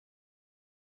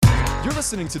You're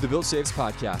listening to the Bill Shaves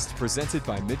Podcast, presented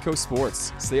by Midco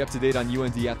Sports. Stay up to date on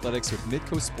UND Athletics with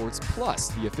Midco Sports Plus,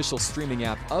 the official streaming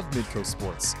app of Midco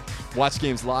Sports. Watch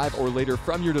games live or later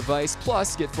from your device,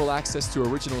 plus get full access to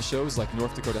original shows like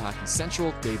North Dakota Hockey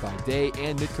Central, Day by Day,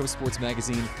 and Midco Sports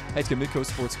Magazine. Head to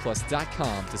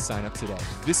midcosportsplus.com to sign up today.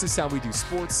 This is how we do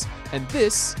sports, and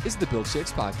this is the Bill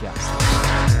Shaves Podcast.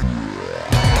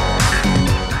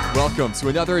 Welcome to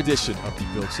another edition of the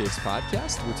Bill Shaves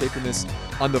Podcast. We're taping this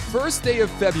on the first day of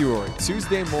February,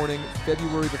 Tuesday morning,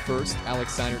 February the 1st.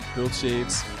 Alex Seinert, Bill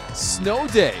Shaves. Snow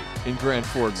day in Grand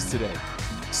Forks today.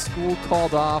 School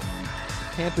called off,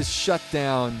 campus shut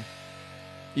down.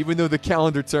 Even though the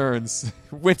calendar turns,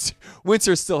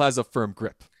 winter still has a firm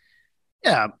grip.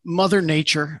 Yeah, Mother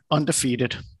Nature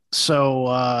undefeated.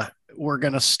 So we're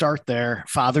going to start there.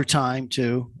 Father Time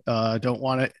too. Don't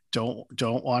want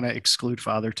to exclude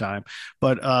Father Time,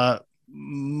 but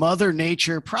Mother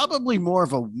Nature probably more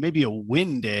of maybe a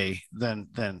wind day than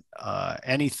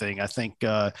anything. I think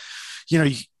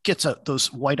you get those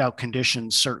whiteout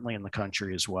conditions certainly in the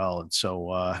country as well, and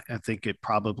so I think it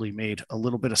probably made a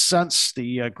little bit of sense.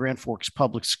 The Grand Forks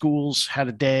Public Schools had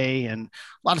a day, and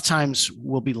a lot of times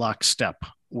we'll be lockstep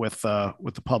with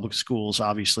the public schools.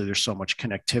 Obviously, there's so much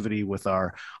connectivity with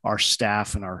our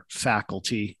staff and our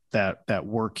faculty that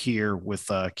work here with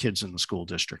kids in the school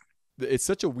district. It's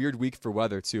such a weird week for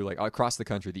weather too. Like across the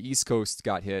country, the East Coast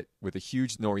got hit with a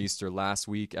huge nor'easter last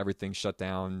week. Everything shut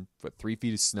down. 3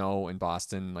 feet of snow in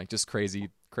Boston. Like just crazy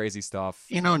stuff.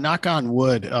 Knock on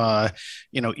wood.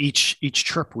 Each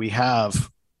trip we have,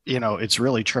 it's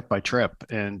really trip by trip,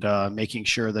 and making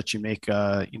sure that you make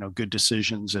good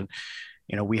decisions. And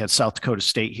we had South Dakota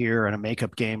State here and a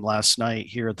makeup game last night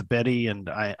here at the Betty. And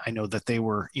I know that they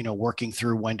were, working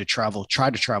through when to try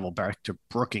to travel back to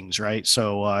Brookings. Right.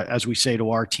 So as we say to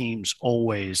our teams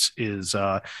always is,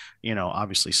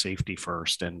 obviously safety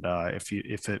first. And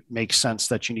if it makes sense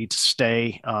that you need to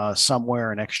stay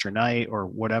somewhere an extra night or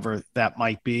whatever that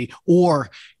might be, or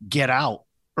get out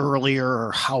earlier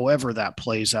or however that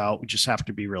plays out, we just have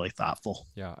to be really thoughtful.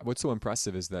 Yeah. What's so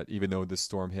impressive is that even though the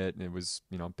storm hit and it was,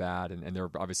 bad and there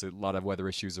were obviously a lot of weather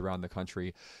issues around the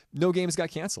country, no games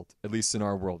got canceled, at least in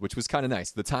our world, which was kind of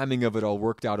nice. The timing of it all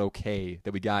worked out okay,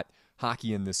 that we got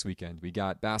hockey in this weekend. We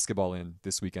got basketball in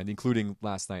this weekend, including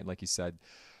last night, like you said.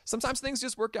 Sometimes things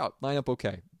just work out, line up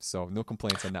okay. So no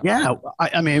complaints on that. Yeah.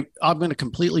 I mean, I'm going to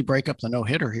completely break up the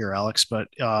no-hitter here, Alex, but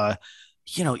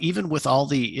even with all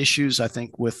the issues, I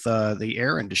think with the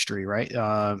air industry, right?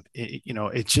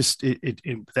 It's just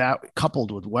that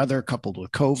coupled with weather, coupled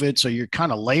with COVID. So you're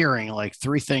kind of layering like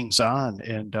three things on.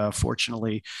 And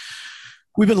fortunately,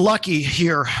 we've been lucky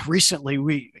here recently.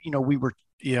 We were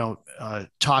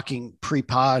talking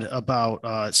pre-pod about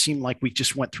it seemed like we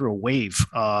just went through a wave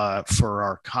for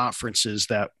our conferences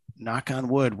that, knock on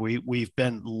wood, we've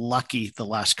been lucky the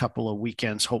last couple of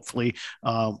weekends. Hopefully,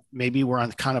 maybe we're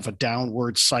on kind of a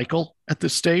downward cycle at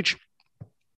this stage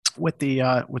with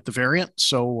the variant.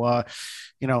 So,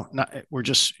 we're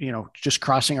just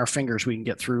crossing our fingers we can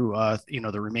get through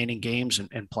the remaining games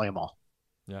and play them all.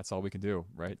 Yeah, that's all we can do,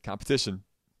 right? Competition,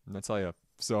 and I tell you.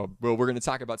 So, we're going to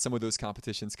talk about some of those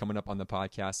competitions coming up on the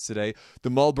podcast today.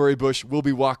 The mulberry bush will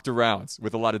be walked around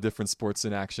with a lot of different sports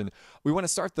in action. We want to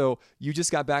start, though. You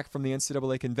just got back from the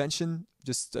NCAA Convention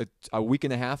just a week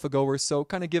and a half ago or so.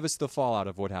 Kind of give us the fallout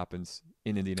of what happens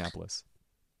in Indianapolis.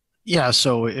 Yeah.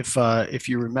 So if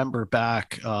you remember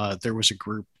back, there was a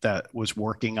group that was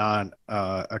working on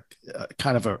a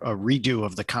kind of a redo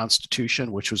of the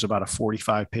Constitution, which was about a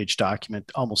 45-page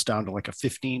document, almost down to like a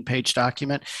 15-page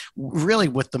document, really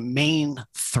with the main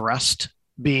thrust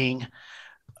being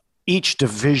each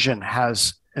division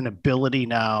has an ability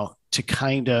now to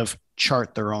kind of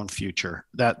chart their own future.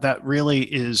 That really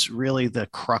is the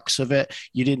crux of it.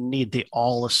 You didn't need the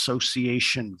all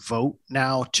association vote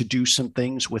now to do some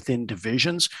things within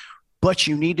divisions, but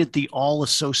you needed the all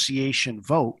association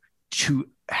vote to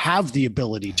have the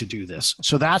ability to do this.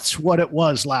 So that's what it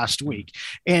was last week.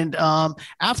 And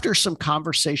after some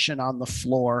conversation on the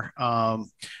floor,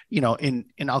 in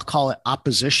I'll call it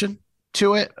opposition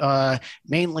to it,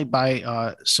 mainly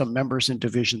by some members in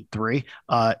Division III,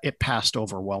 it passed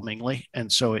overwhelmingly. And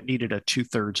so it needed a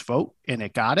 2/3 vote, and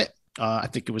it got it. I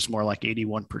think it was more like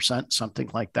 81%, something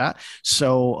like that.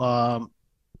 So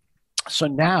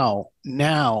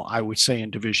now I would say in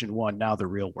Division I, now the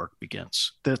real work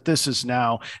begins. This is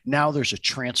now there's a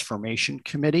transformation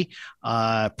committee.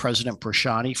 President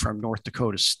Brashani from North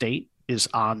Dakota State is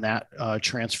on that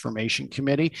transformation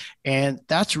committee. And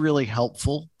that's really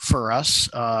helpful for us,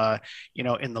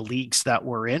 in the leagues that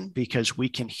we're in, because we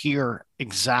can hear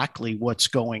exactly what's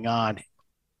going on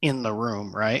in the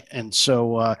room, right? And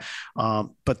so,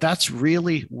 but that's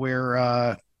really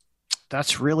where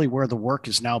the work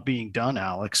is now being done,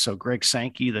 Alex. So Greg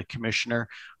Sankey, the commissioner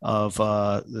of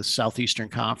the Southeastern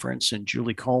Conference, and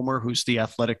Julie Comer, who's the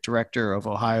athletic director of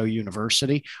Ohio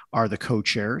University, are the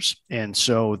co-chairs. And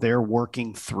so they're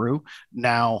working through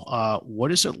now, what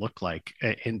does it look like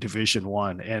in Division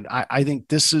One? And I think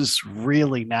this is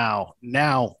really now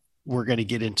we're going to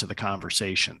get into the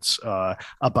conversations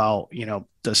about,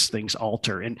 does things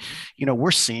alter? And,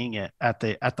 we're seeing it at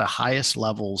the highest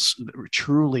levels,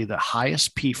 truly the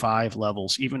highest P5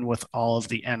 levels, even with all of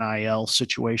the NIL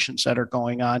situations that are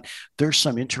going on. There's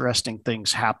some interesting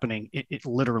things happening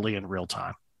literally in real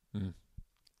time. Mm.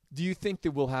 Do you think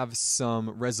that we'll have some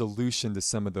resolution to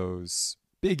some of those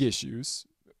big issues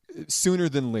sooner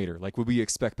than later? Like, would we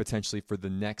expect potentially for the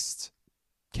next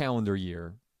calendar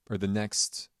year or the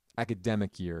next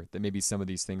academic year that maybe some of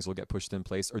these things will get pushed in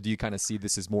place? Or do you kind of see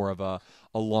this as more of a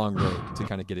long road to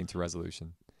kind of getting to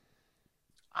resolution?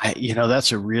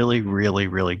 That's a really, really,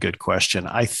 really good question.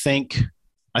 I think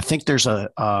there's a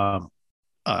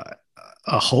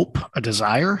hope, a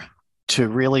desire to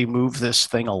really move this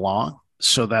thing along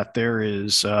so that there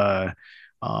is a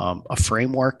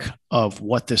framework of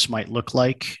what this might look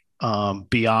like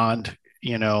beyond,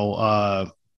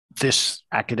 this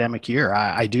academic year.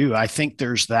 I do. I think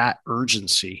there's that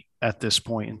urgency at this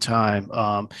point in time.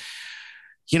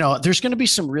 There's going to be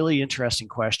some really interesting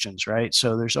questions, right?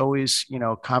 So there's always,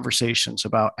 conversations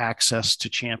about access to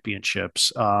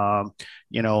championships. What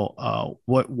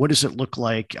does it look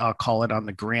like? I'll call it on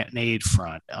the grant and aid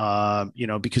front.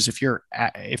 Because if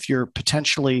you're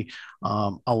potentially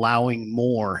allowing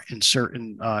more in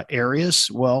certain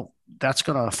areas, well, that's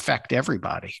going to affect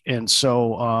everybody. And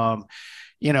so,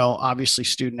 obviously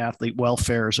student athlete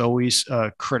welfare is always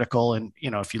critical. And,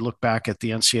 if you look back at the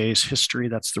NCAA's history,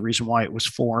 that's the reason why it was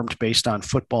formed based on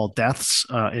football deaths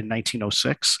in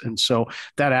 1906. And so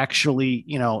that actually,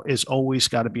 is always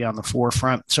got to be on the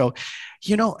forefront. So,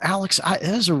 Alex, that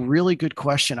is a really good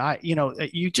question.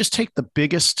 You just take the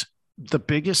biggest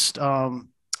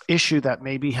issue that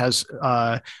maybe has,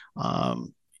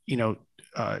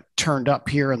 turned up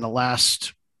here in the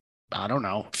last,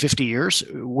 50 years,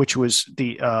 which was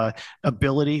the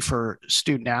ability for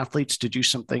student athletes to do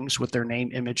some things with their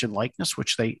name, image, and likeness,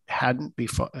 which they hadn't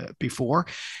before.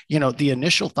 The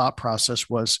initial thought process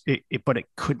was, but it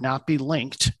could not be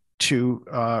linked to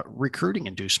recruiting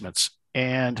inducements.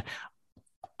 And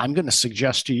I'm going to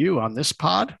suggest to you on this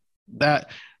pod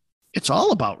that it's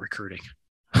all about recruiting.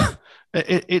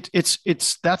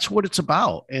 It's that's what it's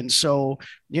about. And so,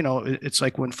 it's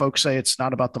like when folks say it's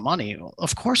not about the money,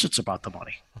 of course it's about the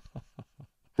money.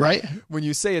 Right? When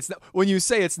you say it's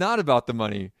not about the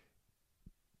money,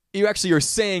 you actually are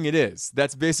saying it is.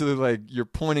 That's basically like you're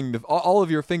pointing all of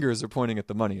your fingers are pointing at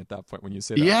the money at that point when you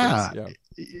say that.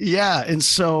 Yeah. And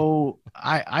so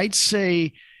I'd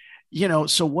say,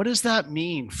 so what does that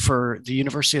mean for the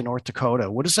University of North Dakota?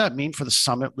 What does that mean for the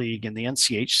Summit League and the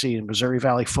NCHC and Missouri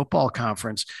Valley Football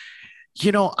Conference?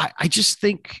 I just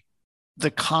think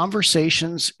the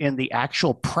conversations and the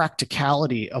actual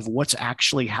practicality of what's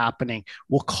actually happening,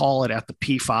 we'll call it at the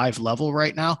P5 level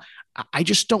right now, I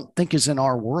just don't think is in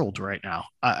our world right now.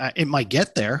 It might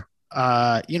get there,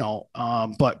 but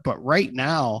right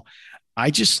now, I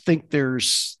just think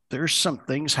there's some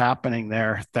things happening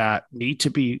there that need to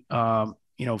be,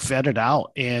 vetted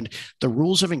out, and the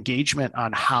rules of engagement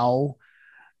on how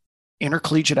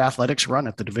intercollegiate athletics run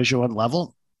at the Division I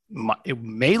level. It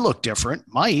may look different,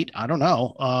 I don't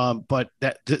know. But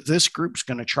this group's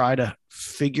going to try to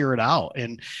figure it out.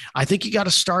 And I think you got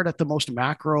to start at the most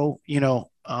macro,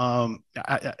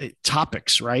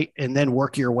 topics, right? And then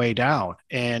work your way down.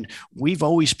 And we've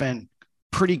always been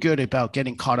pretty good about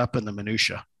getting caught up in the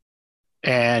minutia.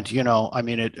 And, if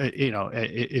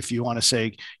you want to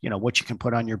say, what you can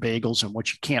put on your bagels and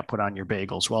what you can't put on your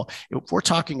bagels. Well, if we're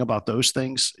talking about those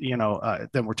things,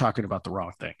 then we're talking about the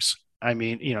wrong things.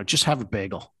 Just have a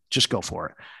bagel, just go for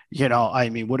it.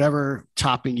 Whatever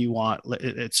topping you want,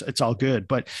 it's all good,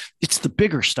 but it's the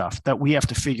bigger stuff that we have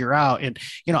to figure out. And,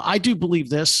 I do believe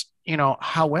this,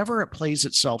 however it plays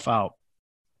itself out,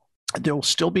 there will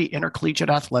still be intercollegiate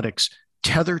athletics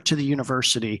tethered to the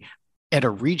university at a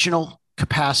regional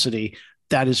capacity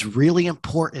that is really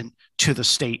important to the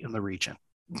state and the region.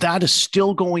 That is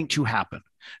still going to happen.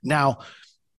 Now,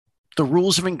 the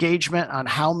rules of engagement on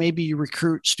how maybe you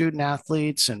recruit student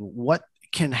athletes and what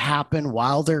can happen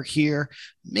while they're here,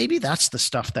 maybe that's the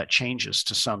stuff that changes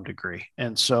to some degree.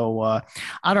 And so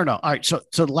I don't know. All right. So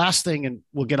the last thing, and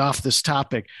we'll get off this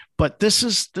topic, but this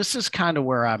is kind of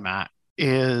where I'm at,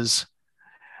 is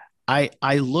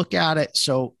I look at it.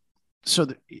 The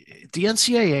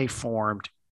NCAA formed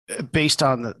based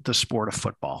on the sport of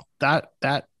football. That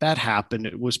happened.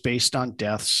 It was based on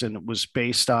deaths, and it was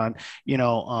based on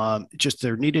just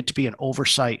there needed to be an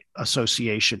oversight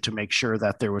association to make sure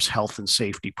that there was health and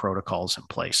safety protocols in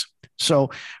place.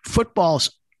 So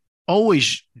football's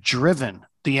always driven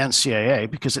the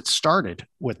NCAA because it started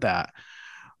with that.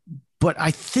 But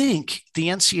I think the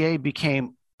NCAA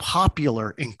became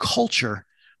popular in culture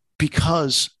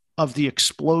because of the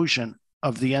explosion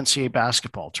of the NCAA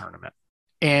basketball tournament.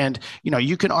 And,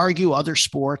 you can argue other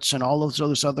sports and all of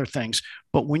those other things.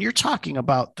 But when you're talking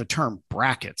about the term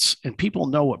brackets, and people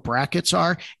know what brackets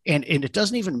are, and it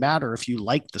doesn't even matter if you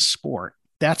like the sport,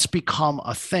 that's become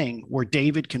a thing where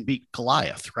David can beat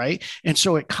Goliath, right? And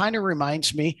so it kind of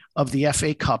reminds me of the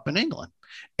FA Cup in England.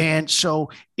 And so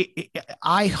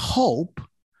I hope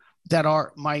that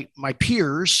my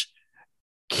peers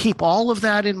keep all of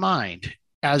that in mind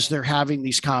as they're having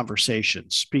these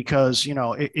conversations, because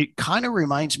it kind of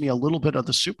reminds me a little bit of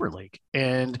the Super League,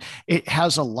 and it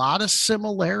has a lot of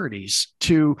similarities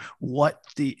to what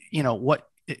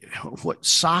what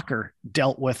soccer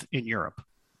dealt with in Europe.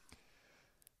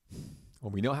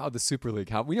 Well, we know how the Super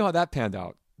League, we know how that panned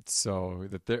out. So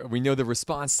we know the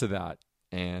response to that,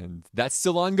 and that's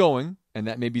still ongoing, and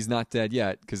that maybe is not dead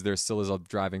yet because there still is a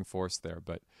driving force there.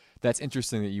 But that's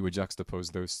interesting that you would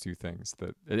juxtapose those two things.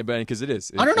 Because it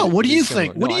is. I don't know. What do you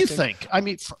think? What do you think? I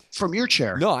mean, from your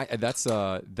chair. No,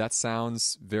 that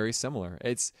sounds very similar.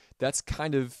 That's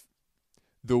kind of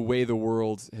the way the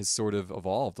world has sort of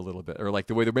evolved a little bit, or like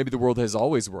the way that maybe the world has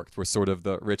always worked, where sort of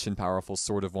the rich and powerful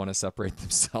sort of want to separate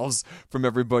themselves from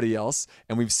everybody else.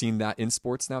 And we've seen that in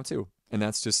sports now too. And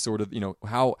that's just sort of,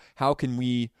 how can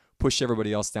we push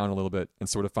everybody else down a little bit and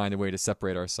sort of find a way to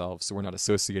separate ourselves so we're not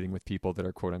associating with people that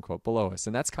are quote unquote below us.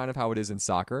 And that's kind of how it is in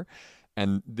soccer.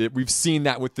 And we've seen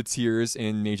that with the tiers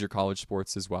in major college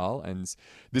sports as well. And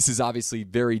this is obviously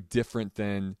very different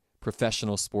than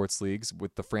professional sports leagues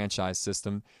with the franchise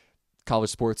system.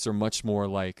 College sports are much more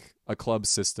like a club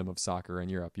system of soccer in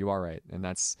Europe. You are right. And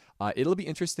that's it'll be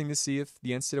interesting to see if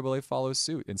the NCAA follows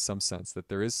suit in some sense, that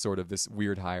there is sort of this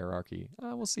weird hierarchy.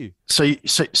 We'll see. So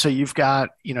you've got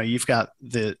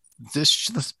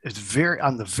this is very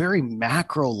on the very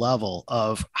macro level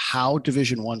of how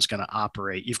Division One's going to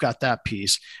operate. You've got that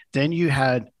piece. Then you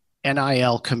had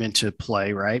NIL come into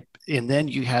play, right? And then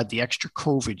you had the extra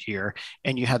COVID year,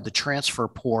 and you had the transfer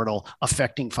portal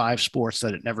affecting 5 sports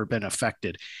that had never been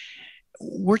affected.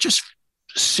 We're just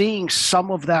seeing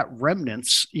some of that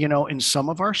remnants, in some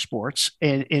of our sports,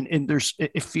 and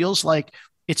it feels like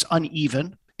it's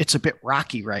uneven. It's a bit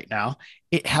rocky right now.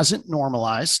 It hasn't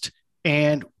normalized,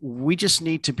 and we just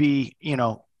need to be,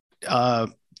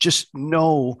 just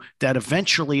know that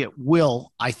eventually it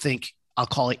will, I think, I'll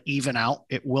call it even out.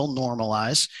 It will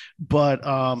normalize, but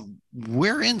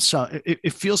we're in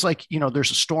it feels like,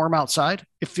 there's a storm outside.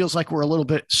 It feels like we're a little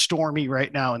bit stormy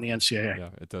right now in the NCAA. Yeah,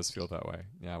 it does feel that way.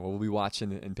 Yeah, well, we'll be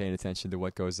watching and paying attention to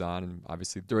what goes on. And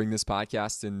obviously during this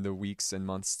podcast in the weeks and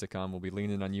months to come, we'll be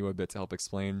leaning on you a bit to help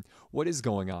explain what is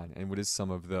going on and what is some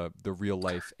of the real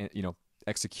life,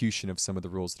 execution of some of the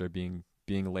rules that are being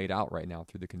laid out right now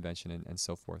through the convention and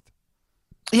so forth.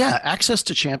 Yeah, access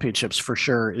to championships for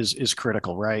sure is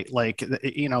critical, right? Like,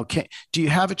 do you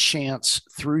have a chance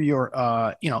through your,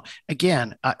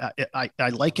 again, I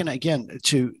liken again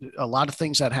to a lot of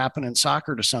things that happen in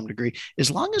soccer to some degree.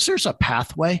 As long as there's a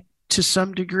pathway to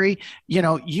some degree,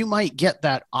 you might get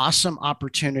that awesome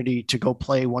opportunity to go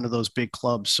play one of those big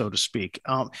clubs, so to speak.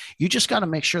 You just got to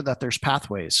make sure that there's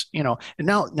pathways, and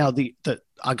now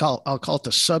I'll call it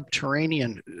the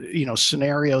subterranean,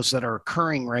 scenarios that are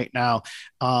occurring right now,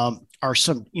 are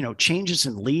some, changes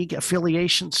in league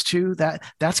affiliations too.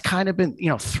 That's kind of been,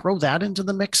 throw that into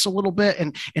the mix a little bit.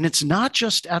 And it's not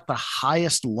just at the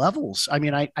highest levels. I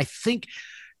mean, I think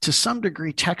to some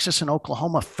degree, Texas and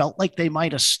Oklahoma felt like they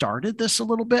might have started this a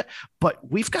little bit, but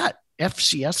we've got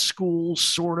FCS schools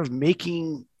sort of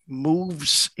making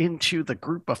moves into the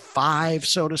group of 5,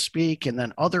 so to speak, and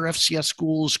then other FCS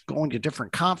schools going to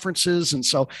different conferences. And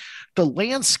so the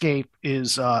landscape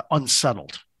is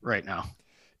unsettled right now.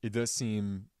 It does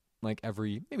seem like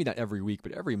maybe not every week,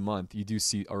 but every month you do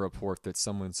see a report that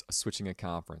someone's switching a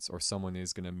conference or someone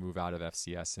is going to move out of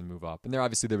FCS and move up. And there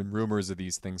have been rumors of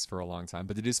these things for a long time,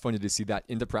 but it is funny to see that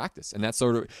into practice. And that's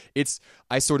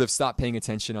I sort of stopped paying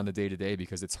attention on the day to day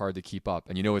because it's hard to keep up,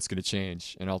 and it's going to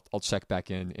change. And I'll check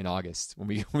back in August when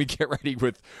we get ready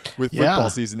with football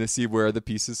season to see where the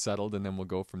pieces settled, and then we'll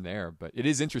go from there. But it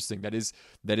is interesting. That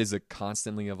is a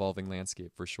constantly evolving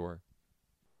landscape for sure.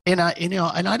 And I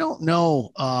don't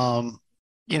know,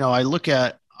 I look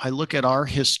at I look at our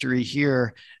history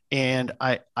here, and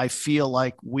I feel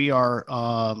like we are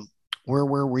we're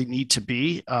where we need to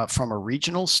be from a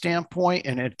regional standpoint,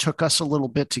 and it took us a little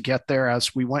bit to get there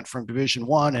as we went from Division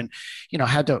One, and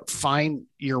had to find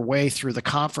your way through the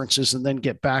conferences, and then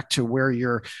get back to where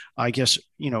you're, I guess,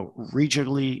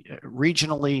 regionally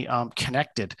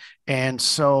connected. And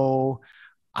so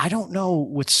I don't know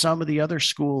with some of the other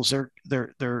schools,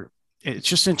 they're it's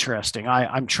just interesting.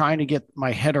 I'm trying to get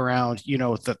my head around,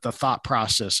 the thought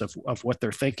process of what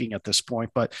they're thinking at this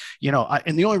point. But,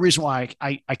 and the only reason why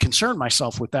I concern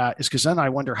myself with that is because then I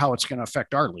wonder how it's going to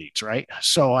affect our leagues. Right.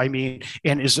 So, I mean,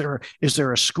 and is there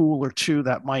a school or two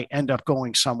that might end up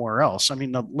going somewhere else? I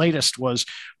mean, the latest was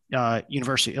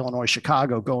University of Illinois,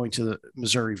 Chicago going to the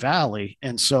Missouri Valley.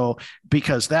 And so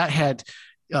because that had,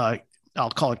 I'll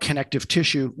call it connective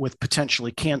tissue with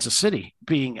potentially Kansas City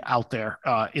being out there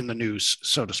in the news,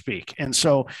 so to speak. And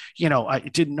so, I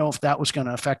didn't know if that was going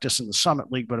to affect us in the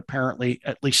Summit League, but apparently,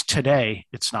 at least today,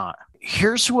 it's not.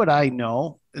 Here's what I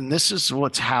know, and this is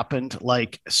what's happened.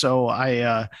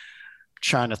 Trying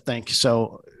to think.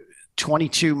 So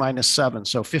 22 minus 7,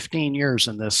 so 15 years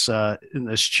in this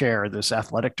chair, this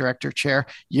athletic director chair.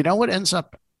 You know what ends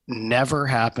up never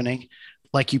happening?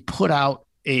 Like, you put out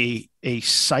a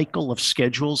cycle of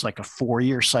schedules, like a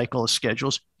 4-year cycle of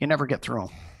schedules, you never get through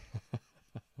them.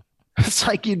 It's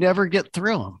like you never get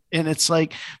through them. And it's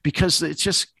like, because it's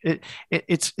just,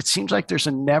 it seems like there's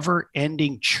a never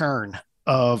ending churn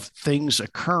of things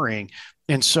occurring.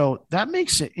 And so that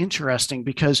makes it interesting,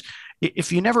 because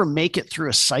if you never make it through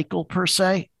a cycle per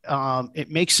se,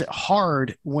 it makes it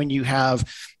hard when you have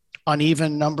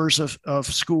uneven numbers of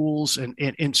schools.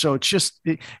 And so it's just,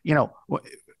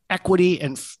 equity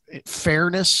and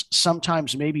fairness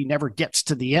sometimes maybe never gets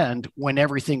to the end when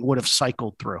everything would have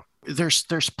cycled through.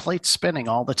 There's plates spinning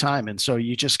all the time. And so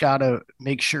you just got to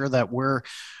make sure that we're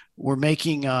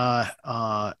making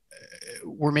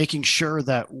sure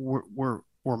that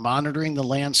we're monitoring the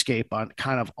landscape on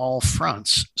kind of all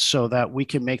fronts, so that we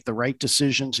can make the right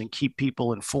decisions and keep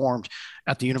people informed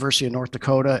at the University of North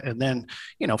Dakota, and then,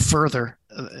 further,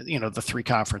 the 3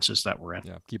 conferences that we're in.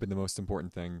 Yeah. Keeping the most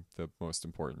important thing.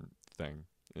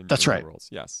 That's right. Worlds.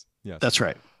 Yes. That's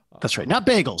right. That's right. Not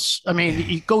bagels. I mean,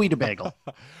 you go eat a bagel.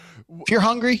 If you're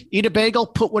hungry, eat a bagel,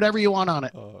 put whatever you want on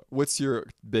it. What's your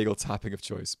bagel topping of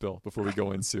choice, Bill, before we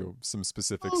go into some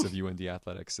specifics of UND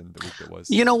Athletics and the week that was?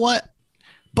 You know what?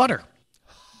 Butter.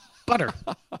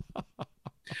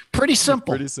 Pretty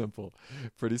simple.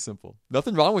 Pretty simple.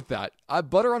 Nothing wrong with that.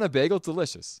 Butter on a bagel,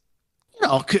 delicious.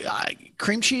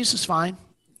 Cream cheese is fine.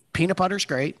 Peanut butter is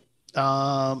great. But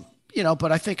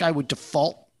I think I would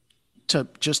default to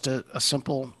just a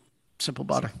simple butter. Simple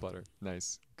butter.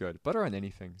 Nice. Good. Butter on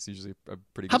anything is usually a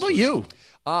pretty good How about choice. you?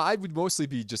 I would mostly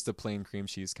be just a plain cream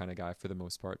cheese kind of guy for the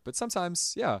most part. But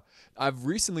sometimes, yeah. I've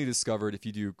recently discovered if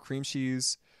you do cream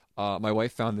cheese, my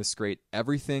wife found this great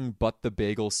everything but the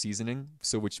bagel seasoning.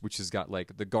 So which has got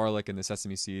like the garlic and the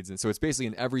sesame seeds. And so it's basically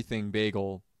an everything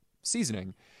bagel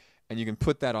seasoning. And you can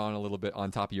put that on a little bit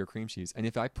on top of your cream cheese. And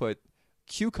if I put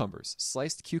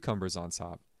sliced cucumbers on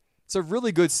top, it's a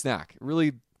really good snack.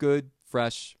 Really good,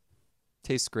 fresh,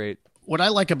 tastes great. What I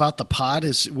like about the pod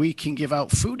is we can give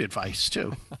out food advice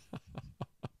too.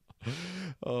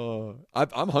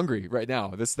 I'm hungry right now.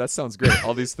 That sounds great.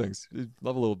 All these things.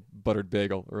 Love a little buttered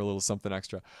bagel or a little something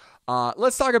extra.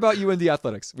 Let's talk about UND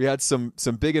Athletics. We had some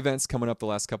big events coming up the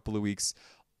last couple of weeks.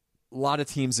 A lot of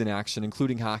teams in action,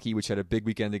 including hockey, which had a big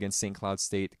weekend against St. Cloud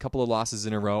State. A couple of losses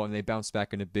in a row, and they bounced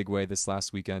back in a big way this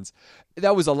last weekend.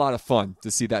 That was a lot of fun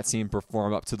to see that team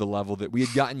perform up to the level that we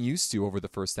had gotten used to over the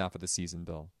first half of the season,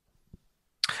 Bill.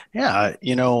 Yeah,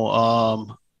 it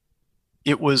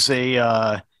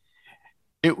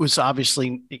was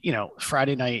obviously,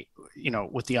 Friday night,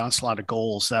 with the onslaught of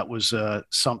goals, that was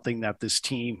something that this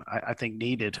team, I think,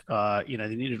 needed. They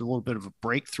needed a little bit of a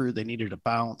breakthrough. They needed a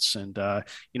bounce. And,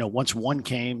 once 1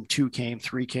 came, 2 came,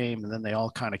 3 came, and then they all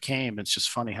kind of came. It's just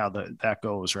funny how that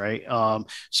goes, right?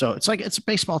 So it's like it's a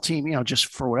baseball team, just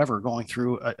for whatever, going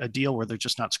through a deal where they're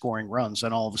just not scoring runs,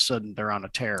 and all of a sudden they're on a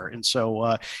tear. And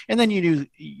so, and then you knew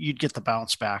you'd get the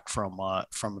bounce back from a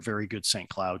very good St.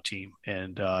 Cloud team.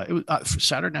 And it was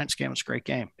Saturday night's game was a great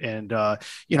game. And,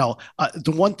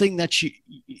 the one thing that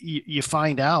you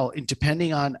find out, and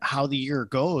depending on how the year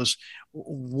goes,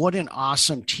 what an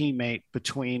awesome teammate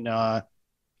between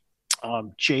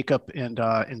Jacob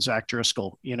and Zach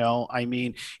Driscoll.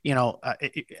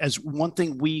 As one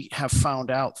thing we have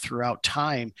found out throughout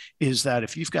time is that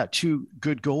if you've got 2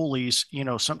 good goalies,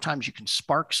 sometimes you can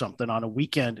spark something on a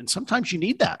weekend, and sometimes you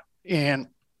need that. And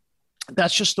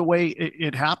that's just the way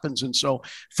it happens. And so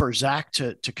for Zach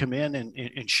to come in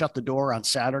and shut the door on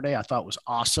Saturday, I thought was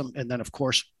awesome. And then, of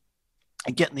course,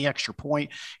 and getting the extra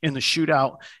point in the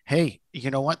shootout, hey,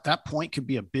 you know what? That point could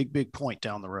be a big, big point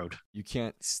down the road. You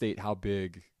can't state how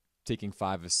big taking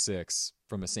 5 of 6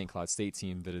 from a St. Cloud State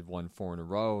team that had won 4 in a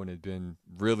row and had been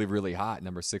really, really hot,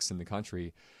 number 6 in the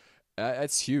country.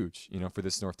 That's huge, for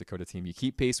this North Dakota team. You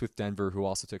keep pace with Denver, who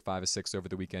also took 5 of 6 over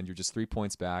the weekend. You're just 3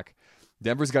 points back.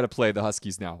 Denver's got to play the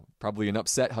Huskies now. Probably an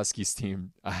upset Huskies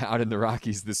team out in the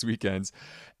Rockies this weekend.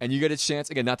 And you get a chance,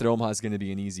 again, not that Omaha is going to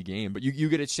be an easy game, but you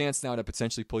get a chance now to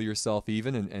potentially pull yourself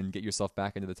even and get yourself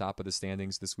back into the top of the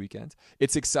standings this weekend.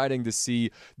 It's exciting to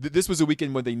see. This was a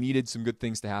weekend when they needed some good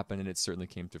things to happen, and it certainly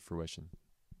came to fruition.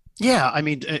 Yeah, I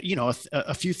mean,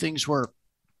 a few things were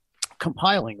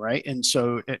compiling, right? And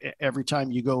so every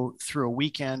time you go through a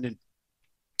weekend and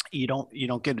you don't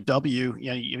get a W,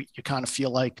 you kind of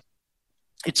feel like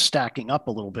it's stacking up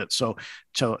a little bit. So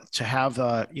to have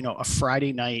a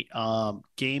Friday night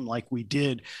game like we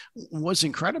did was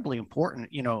incredibly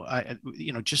important.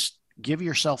 Just give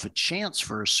yourself a chance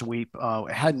for a sweep.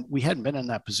 We hadn't been in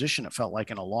that position. It felt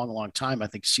like in a long, long time. I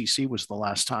think CC was the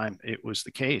last time it was the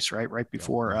case, right? Right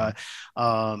before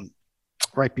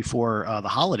the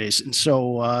holidays. And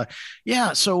so,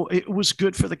 so it was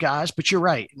good for the guys, but you're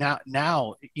right.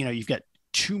 Now, you've got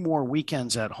 2 more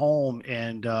weekends at home,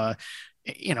 and,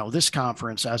 this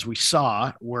conference, as we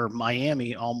saw, where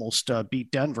Miami almost beat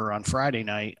Denver on Friday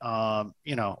night, our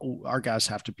guys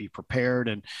have to be prepared.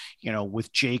 And,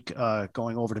 with Jake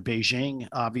going over to Beijing,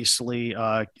 obviously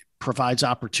provides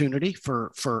opportunity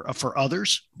for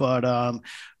others, but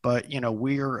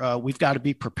we've got to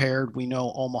be prepared. We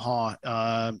know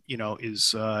Omaha,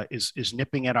 is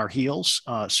nipping at our heels,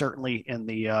 certainly in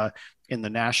the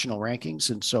national rankings,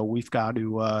 and so we got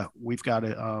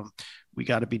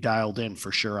to be dialed in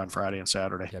for sure on Friday and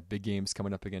Saturday. Yeah, big games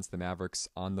coming up against the Mavericks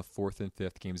on the 4th and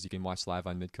 5th, games you can watch live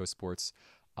on Midco Sports.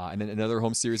 And then another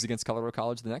home series against Colorado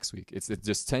College the next week. It's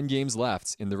just 10 games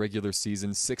left in the regular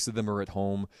season. 6 of them are at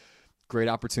home. Great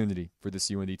opportunity for this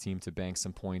UND team to bank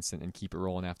some points and keep it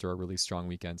rolling after a really strong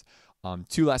weekend.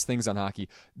 2 last things on hockey.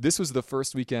 This was the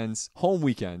first home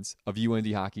weekends of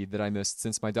UND hockey that I missed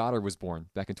since my daughter was born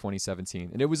back in 2017.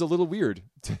 And it was a little weird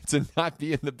to not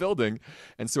be in the building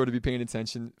and sort of be paying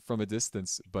attention from a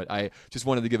distance. But I just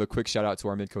wanted to give a quick shout out to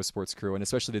our Midco Sports crew, and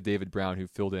especially to David Brown, who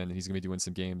filled in. He's going to be doing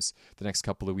some games the next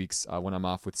couple of weeks when I'm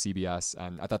off with CBS.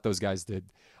 And I thought those guys did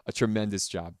a tremendous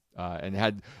job and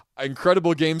had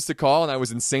incredible games to call. And I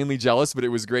was insanely jealous, but it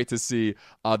was great to see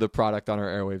the product on our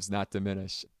airwaves not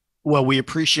diminish. Well, we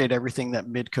appreciate everything that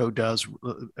Midco does.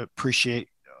 Appreciate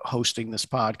hosting this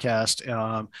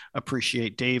podcast.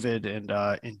 Appreciate David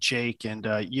and Jake, and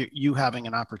you having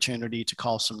an opportunity to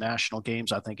call some national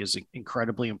games. I think is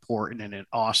incredibly important and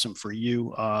awesome for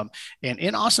you,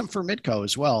 and awesome for Midco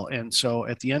as well. And so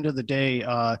at the end of the day,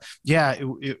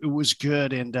 it was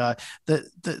good. And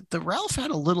the Ralph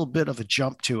had a little bit of a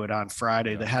jump to it on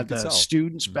Friday. They had the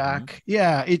students back.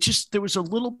 Yeah, there was a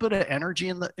little bit of energy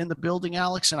in the building,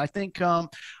 Alex. And I think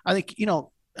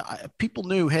people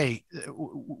knew, hey,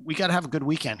 we got to have a good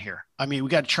weekend here. I mean, we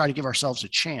got to try to give ourselves a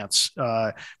chance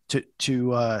to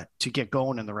get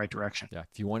going in the right direction. Yeah,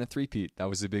 if you want a three-peat, that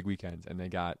was a big weekend, and they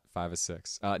got 5 of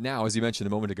 6. Now, as you mentioned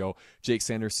a moment ago, Jake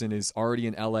Sanderson is already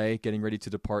in LA, getting ready to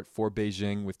depart for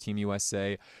Beijing with Team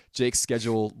USA. Jake's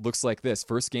schedule looks like this.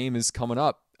 First game is coming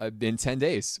up in 10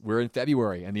 days. We're in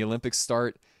February, and the Olympics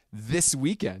start this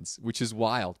weekend, which is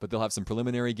wild. But they'll have some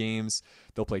preliminary games.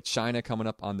 They'll play China coming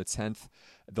up on the 10th.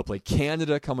 They'll play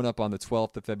Canada coming up on the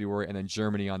 12th of February, and then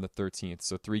Germany on the 13th.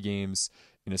 So 3 games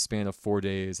in a span of 4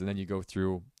 days, and then you go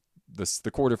through the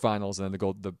quarterfinals and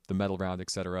then the medal round,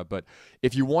 etc. But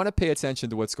if you want to pay attention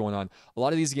to what's going on, a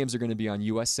lot of these games are going to be on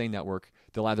USA Network.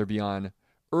 They'll either be on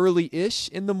early-ish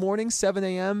in the morning, 7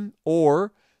 a.m.,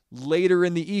 or later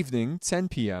in the evening, 10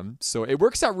 p.m. So it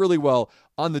works out really well.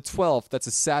 On the 12th, that's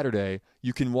a Saturday,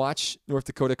 you can watch North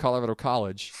Dakota Colorado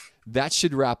College. That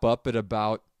should wrap up at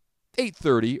about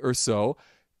 8:30 or so.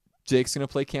 Jake's going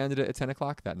to play Canada at 10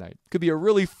 o'clock that night. Could be a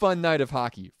really fun night of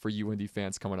hockey for UND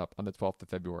fans coming up on the 12th of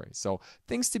February. So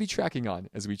things to be tracking on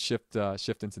as we shift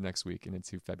into next week and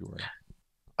into February.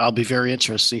 I'll be very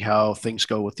interested to see how things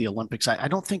go with the Olympics. I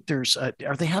don't think there's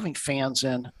are they having fans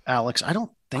in, Alex? I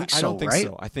don't think so. I don't think right?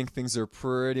 so. I think things are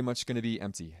pretty much going to be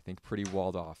empty. I think pretty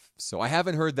walled off. So I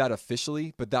haven't heard that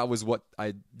officially, but that was what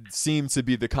I seemed to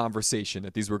be the conversation,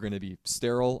 that these were going to be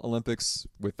sterile Olympics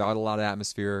without a lot of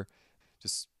atmosphere,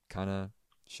 just kind of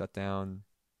shut down,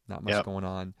 not much going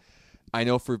on. I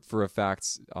know for a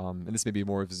fact, and this may be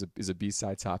more of is a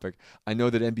B-side topic, I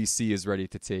know that NBC is ready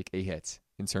to take a hit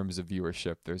in terms of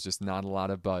viewership. There's just not a lot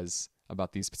of buzz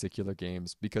about these particular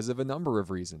games because of a number of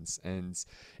reasons, and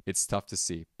it's tough to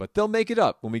see. But they'll make it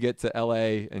up when we get to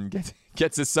LA and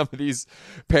get to some of these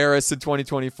Paris in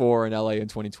 2024 and LA in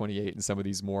 2028 and some of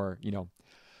these more,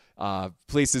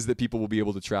 places that people will be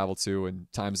able to travel to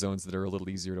and time zones that are a little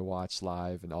easier to watch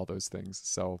live and all those things.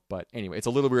 So, but anyway, it's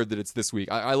a little weird that it's this week.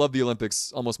 I love the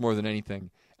Olympics almost more than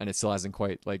anything, and it still hasn't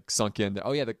quite sunk in that,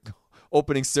 the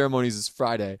opening ceremonies is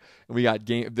Friday, and we got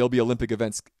there'll be Olympic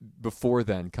events before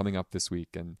then coming up this week,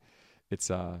 and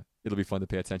it'll be fun to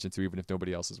pay attention to even if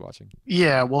nobody else is watching.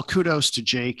 Yeah, well, kudos to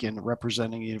Jake in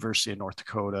representing the University of North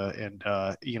Dakota, and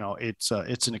it's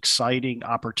an exciting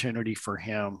opportunity for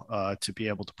him to be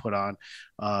able to put on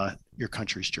your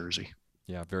country's jersey.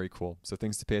 Yeah, very cool. So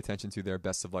things to pay attention to there.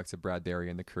 Best of luck to Brad Berry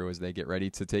and the crew as they get ready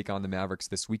to take on the Mavericks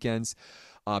this weekend.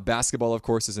 Basketball, of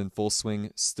course, is in full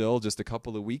swing still, just a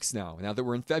couple of weeks now. Now that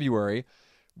we're in February,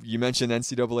 you mentioned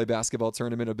NCAA basketball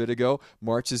tournament a bit ago.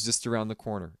 March is just around the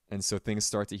corner, and so things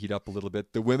start to heat up a little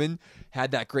bit. The women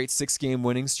had that great 6-game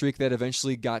winning streak that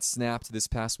eventually got snapped this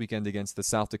past weekend against the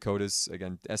South Dakotas.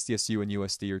 Again, SDSU and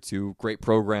USD are two great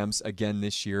programs again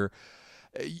this year.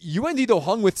 UND, though,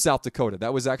 hung with South Dakota.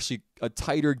 That was actually a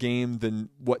tighter game than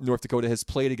what North Dakota has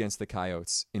played against the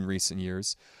Coyotes in recent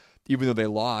years. Even though they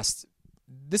lost,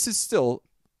 this is still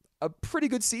a pretty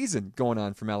good season going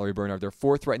on for Mallory Bernard. They're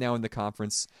 4th right now in the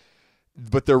conference,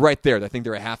 but they're right there. I think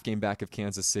they're a half game back of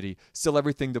Kansas City. Still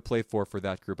everything to play for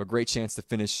that group. A great chance to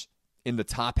finish in the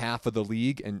top half of the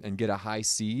league and get a high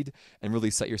seed and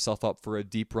really set yourself up for a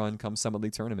deep run come Summit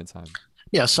League tournament time.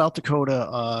 Yeah, South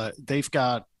Dakota, they've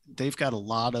got a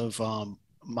lot of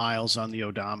miles on the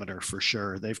odometer for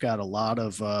sure. They've got a lot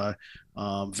of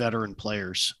veteran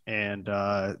players, and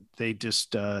they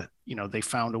just they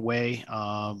found a way.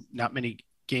 Not many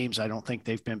games I don't think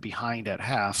they've been behind at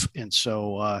half, and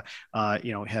so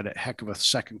had a heck of a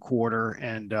second quarter,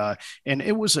 and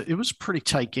it was a pretty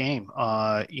tight game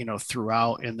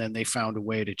throughout, and then they found a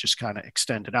way to just kind of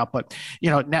extend it out. But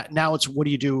now it's, what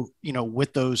do you do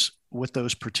with those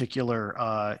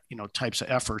particular types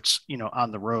of efforts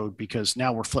on the road, because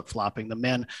now we're flip-flopping. The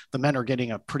men are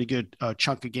getting a pretty good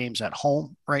chunk of games at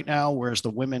home right now, whereas the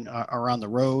women are on the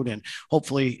road, and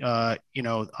hopefully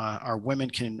our women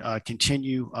can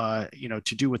continue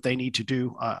to do what they need to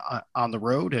do on the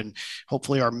road, and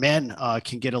hopefully our men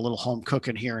can get a little home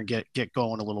cooking here and get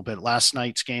going a little bit. Last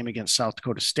night's game against South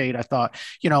Dakota State, I thought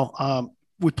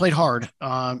we played hard,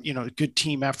 good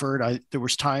team effort. There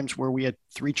was times where we had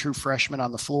 3 true freshmen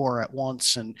on the floor at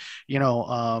once, and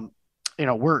we're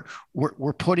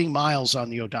putting miles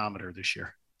on the odometer this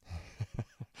year.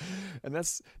 And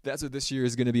that's what this year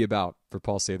is going to be about for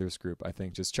Paul Sather's group, I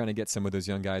think. Just trying to get some of those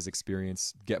young guys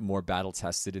experience, get more battle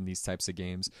tested in these types of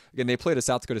games. Again, they played a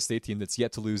South Dakota State team that's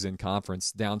yet to lose in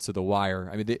conference down to the wire.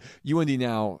 I mean, UND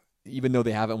now, even though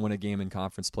they haven't won a game in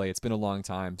conference play, it's been a long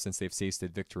time since they've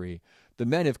tasted victory. The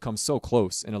men have come so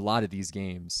close in a lot of these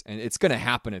games, and it's going to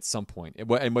happen at some point.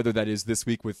 And whether that is this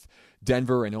week with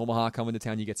Denver and Omaha coming to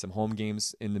town, you get some home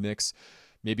games in the mix.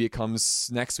 Maybe it comes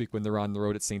next week when they're on the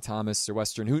road at St. Thomas or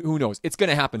Western. Who knows? It's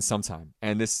going to happen sometime.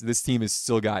 And this team has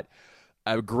still got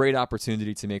a great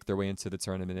opportunity to make their way into the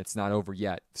tournament. It's not over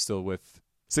yet, still with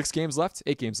 8 games left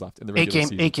in the regular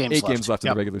season. 8 games left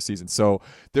in the regular season. So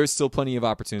there's still plenty of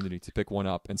opportunity to pick one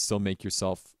up and still make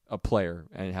yourself a player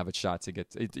and have a shot to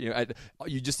get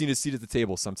you just need a seat at the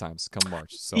table sometimes come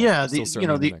March. So yeah,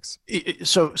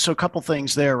 so a couple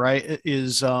things there, right?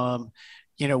 Is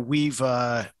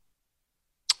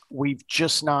we've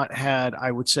just not had,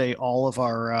 I would say, all of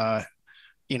our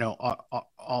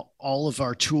all of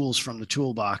our tools from the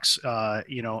toolbox,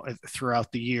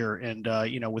 throughout the year. And,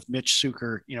 with Mitch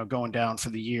Suker, going down for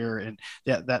the year, and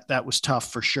that was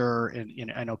tough for sure.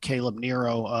 And I know Caleb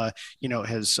Nero,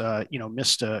 has,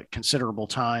 missed a considerable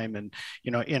time, and,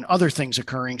 and other things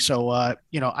occurring. So, I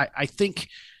think,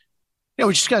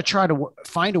 we just got to try to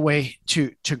find a way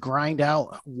to grind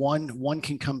out. One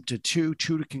can come to two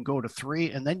can go to 3,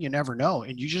 and then you never know.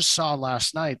 And you just saw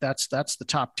last night, that's the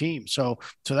top team. So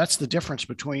that's the difference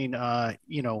between, at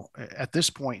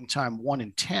this point in time, 1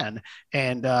 and 10.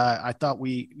 And I thought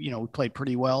we played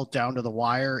pretty well down to the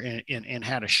wire and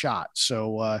had a shot.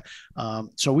 So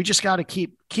we just got to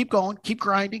keep going, keep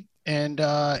grinding, and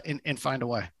find a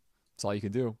way. That's all you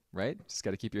can do, right? Just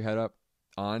got to keep your head up.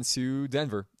 On to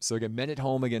Denver. So again, men at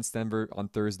home against Denver on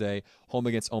Thursday, home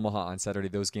against Omaha on Saturday.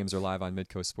 Those games are live on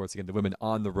Midcoast Sports. Again, the women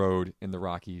on the road in the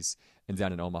Rockies and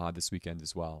down in Omaha this weekend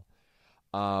as well.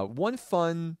 One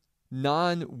fun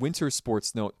non-winter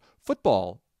sports note,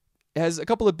 football has a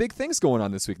couple of big things going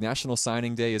on this week. National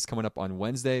Signing Day is coming up on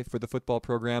Wednesday for the football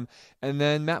program. And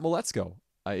then Matt Miletzko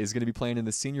is going to be playing in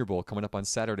the Senior Bowl coming up on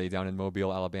Saturday down in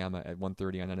Mobile, Alabama at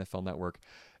 1:30 on NFL Network.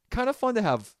 Kind of fun to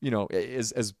have,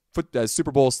 as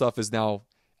Super Bowl stuff is now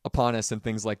upon us and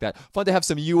things like that. Fun to have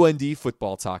some UND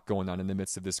football talk going on in the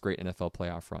midst of this great NFL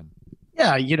playoff run.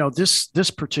 Yeah,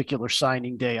 this particular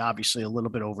signing day, obviously a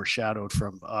little bit overshadowed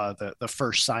from the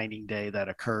first signing day that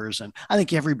occurs, and I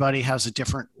think everybody has a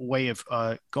different way of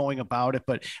going about it.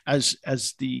 But as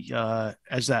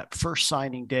that first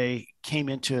signing day came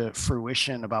into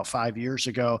fruition about 5 years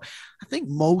ago, I think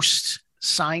most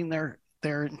signed their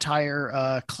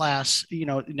entire class.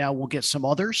 Now we'll get some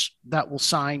others that will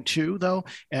sign too, though,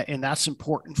 and that's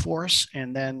important for us.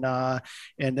 And then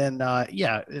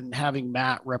and having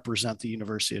Matt represent the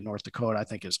University of North Dakota, I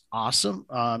think is awesome.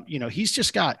 He's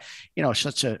just got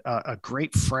such a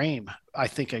great frame. I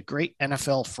think a great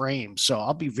NFL frame. So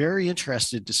I'll be very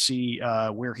interested to see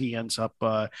where he ends up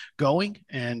going,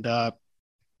 and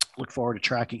look forward to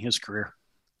tracking his career.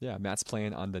 Yeah, Matt's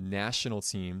playing on the national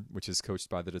team, which is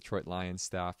coached by the Detroit Lions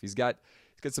staff. He's got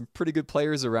some pretty good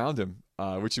players around him,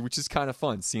 which is kind of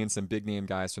fun, seeing some big name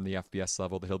guys from the FBS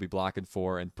level that he'll be blocking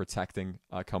for and protecting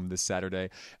come this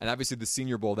Saturday. And obviously the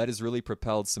Senior Bowl, that has really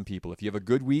propelled some people. If you have a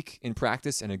good week in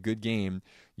practice and a good game,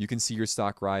 you can see your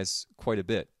stock rise quite a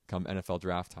bit come NFL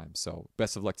draft time. So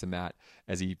best of luck to Matt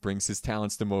as he brings his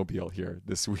talents to Mobile here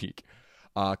this week.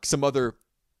 Some other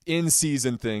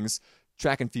in-season things.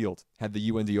 Track and field had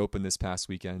the UND Open this past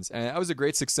weekend, and that was a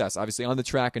great success. Obviously on the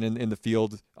track and in the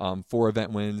field, 4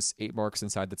 event wins, 8 marks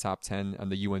inside the top 10 on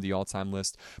the UND all-time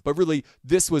list. But really,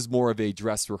 this was more of a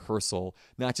dress rehearsal,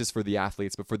 not just for the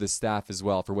athletes, but for the staff as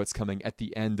well, for what's coming at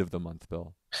the end of the month,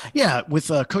 Bill. Yeah, with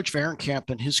Coach Varenkamp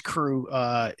and his crew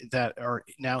that are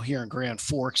now here in Grand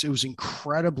Forks, it was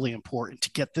incredibly important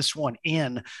to get this one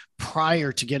in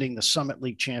prior to getting the Summit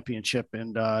League Championship,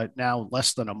 and now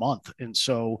less than a month. And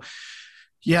so,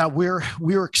 yeah,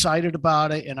 we're excited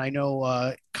about it, and I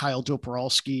know Kyle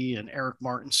Doporalski and Eric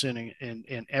Martinson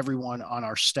and everyone on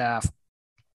our staff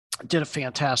did a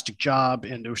fantastic job,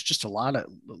 and there was just a lot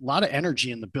of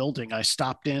energy in the building. I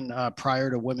stopped in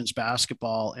prior to women's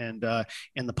basketball, and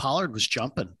the Pollard was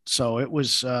jumping, so it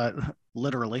was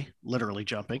literally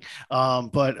jumping.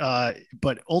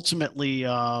 But ultimately,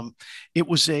 it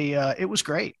was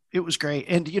great. It was great.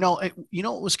 And,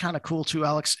 what was kind of cool too,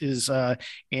 Alex, is,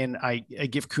 and I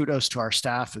give kudos to our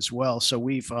staff as well. So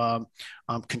we've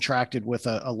contracted with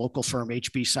a local firm,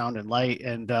 HB Sound and Light,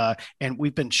 and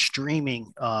we've been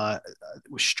streaming our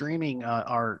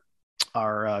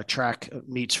track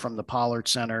meets from the Pollard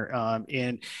Center.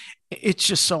 And it's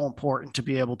just so important to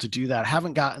be able to do that.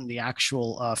 Haven't gotten the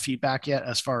actual feedback yet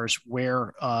as far as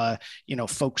where,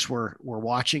 folks were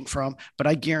watching from, but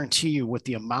I guarantee you with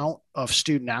the amount of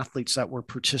student athletes that were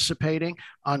participating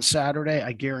on Saturday,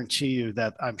 I guarantee you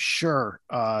that I'm sure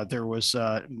there was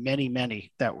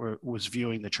many that was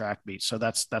viewing the track meet. So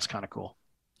that's kind of cool.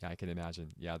 Yeah, I can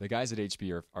imagine. Yeah, the guys at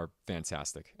HB are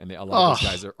fantastic, and a lot of those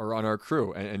guys are on our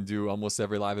crew and do almost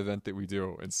every live event that we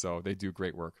do, and so they do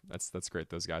great work. That's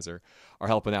great. Those guys are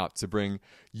helping out to bring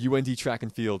UND track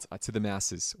and field to the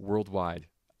masses worldwide.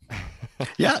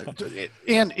 Yeah,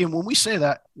 and when we say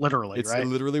that, literally, it's right?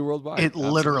 Literally worldwide. It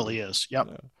literally is. Yep.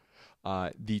 Yeah.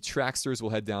 The Tracksters will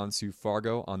head down to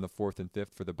Fargo on the 4th and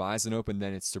 5th for the Bison Open.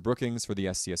 Then it's to Brookings for the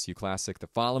SCSU Classic the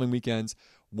following weekend.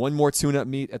 One more tune-up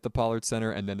meet at the Pollard Center,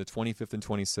 and then the 25th and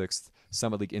 26th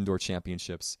Summit League Indoor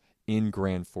Championships in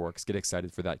Grand Forks. Get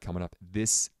excited for that coming up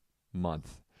this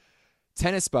month.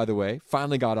 Tennis, by the way,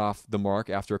 finally got off the mark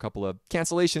after a couple of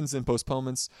cancellations and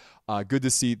postponements. Good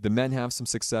to see the men have some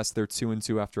success. They're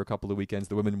 2-2 after a couple of weekends.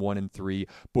 The women 1-3.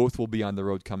 Both will be on the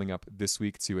road coming up this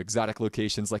week to exotic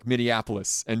locations like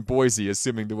Minneapolis and Boise,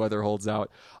 assuming the weather holds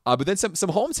out. But then some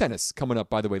home tennis coming up,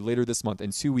 by the way, later this month.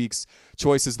 In 2 weeks,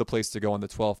 Choice is the place to go on the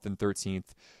 12th and 13th.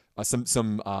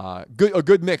 A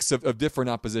good mix of different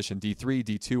opposition. D3,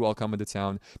 D2 all coming to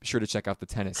town. Be sure to check out the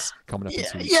tennis coming up in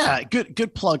 2 weeks. Yeah,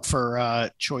 good plug for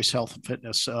Choice Health and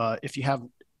Fitness. If you have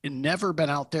never been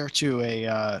out there to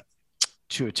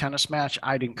a tennis match,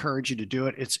 I'd encourage you to do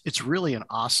it. It's really an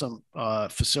awesome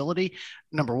facility,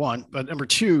 number one, but number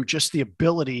two, just the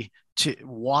ability to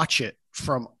watch it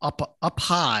from up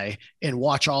high and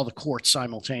watch all the courts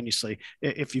simultaneously.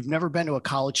 If you've never been to a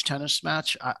college tennis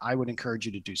match, I would encourage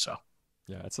you to do so.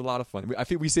 Yeah, it's a lot of fun. I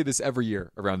think we say this every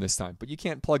year around this time, but you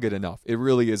can't plug it enough. It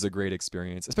really is a great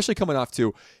experience, especially coming off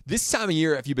to this time of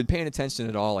year. If you've been paying attention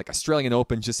at all, like Australian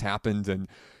Open just happened, and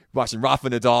watching Rafa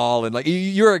Nadal, and like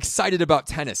you're excited about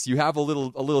tennis. You have a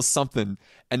little something,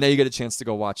 and now you get a chance to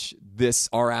go watch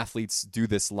our athletes do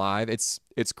this live. It's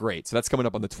great. So that's coming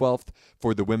up on the 12th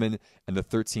for the women and the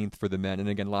 13th for the men. And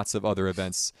again, lots of other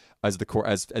events as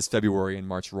February and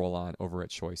March roll on over at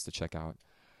Choice to check out.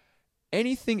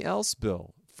 Anything else,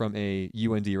 Bill, from a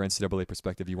UND or NCAA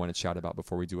perspective you want to chat about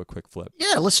before we do a quick flip?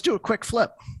 Yeah, let's do a quick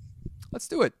flip. Let's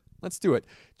do it.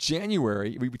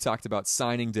 January, we talked about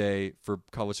signing day for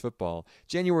college football.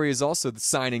 January is also the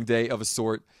signing day of a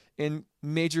sort in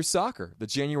major soccer. The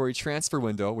January transfer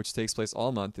window, which takes place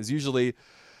all month, is usually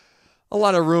a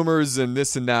lot of rumors and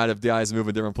this and that of guys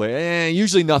moving different places.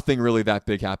 Usually nothing really that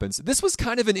big happens. This was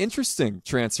kind of an interesting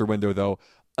transfer window, though,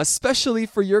 especially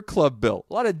for your club, Bill.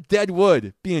 A lot of dead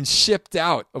wood being shipped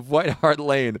out of White Hart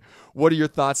Lane. What are your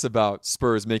thoughts about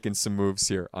Spurs making some moves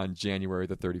here on January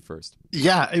the 31st?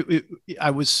 Yeah,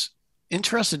 I was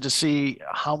interested to see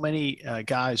how many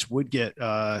guys would get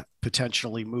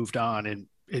potentially moved on, and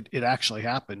it actually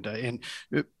happened. And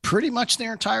pretty much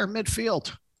their entire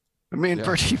midfield. I mean,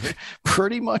 yeah.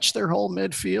 pretty much their whole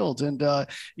midfield. And,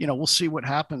 we'll see what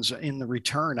happens in the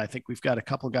return. I think we've got a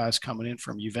couple of guys coming in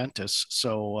from Juventus.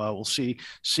 So we'll see.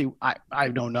 I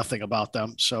know nothing about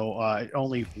them. So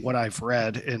only what I've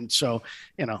read. And so,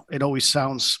 it always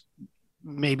sounds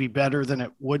maybe better than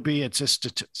it would be. It's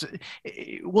just,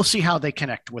 we'll see how they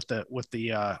connect with the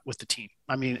team.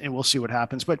 I mean, and we'll see what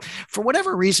happens, but for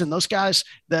whatever reason, those guys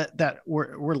that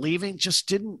were leaving just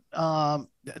didn't,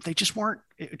 they just weren't,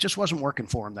 it just wasn't working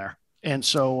for them there. And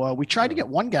so we tried to get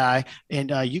one guy,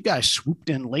 and you guys swooped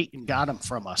in late and got him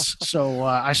from us. So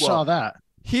I saw that.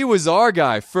 He was our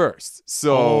guy first.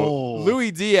 So Louis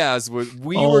Diaz were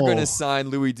going to sign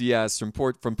Louis Diaz from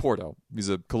Porto. He's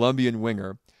a Colombian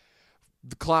winger.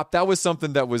 The Klopp, that was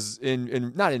something that was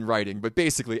in not in writing, but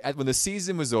basically when the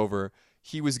season was over,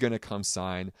 he was going to come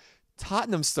sign.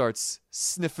 Tottenham starts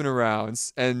sniffing around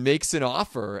and makes an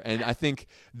offer, and I think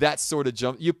that sort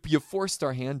of you forced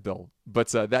our hand, Bill, but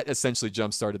that essentially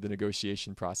jump-started the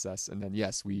negotiation process, and then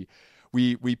yes, we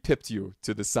pipped you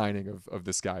to the signing of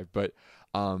this guy, but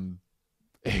and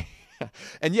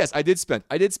yes, I did spend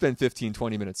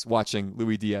 15-20 minutes watching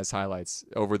Louis Diaz highlights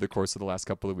over the course of the last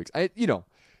couple of weeks.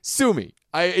 Sue me.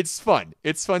 It's fun.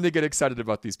 It's fun to get excited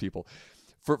about these people.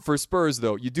 For Spurs,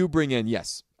 though, you do bring in,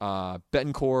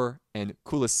 Betancourt and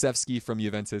Kulusevski from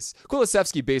Juventus.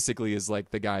 Kulusevski basically is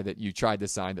like the guy that you tried to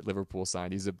sign that Liverpool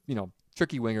signed. He's a,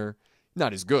 tricky winger.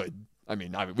 Not as good. I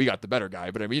mean, we got the better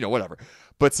guy, but whatever.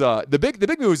 But the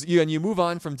big news, you move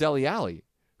on from Dele Alli,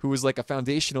 who was like a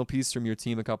foundational piece from your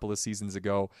team a couple of seasons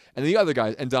ago. And the other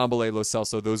guys, Ndombele, Lo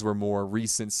Celso, those were more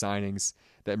recent signings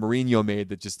that Mourinho made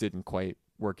that just didn't quite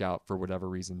work out for whatever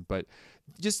reason. But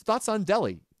just thoughts on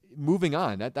Dele moving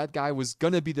on. That guy was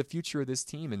going to be the future of this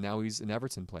team, and now he's an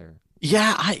Everton player.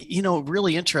 Yeah,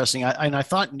 really interesting. I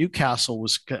thought Newcastle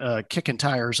was kicking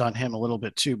tires on him a little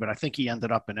bit too, but I think he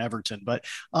ended up in Everton. But,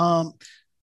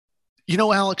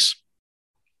 Alex,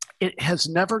 it has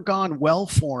never gone well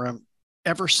for him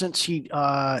ever since he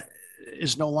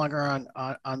is no longer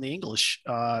on the English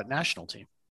national team.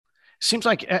 Seems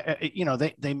like,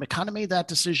 they kind of made that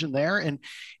decision there. And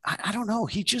I don't know,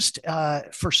 he just,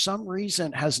 for some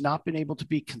reason, has not been able to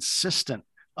be consistent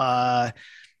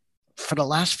for the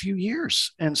last few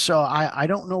years. And so I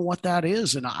don't know what that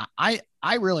is. And I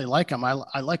really like him.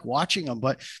 I like watching him,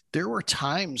 but there were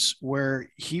times where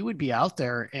he would be out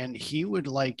there and he would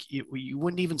you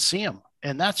wouldn't even see him.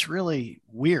 And that's really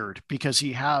weird because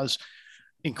he has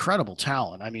incredible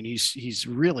talent. I mean, he's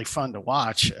really fun to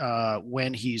watch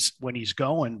when he's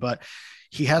going, but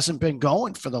he hasn't been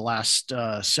going for the last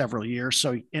several years.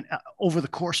 So over the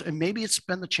course, and maybe it's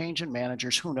been the change in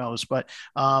managers, who knows, but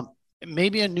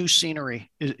maybe a new scenery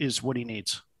is what he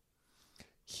needs.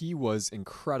 He was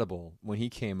incredible when he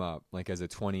came up, like as a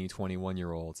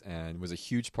 21-year-old, and was a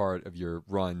huge part of your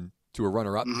run to a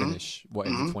runner-up finish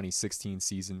in the 2016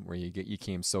 season where you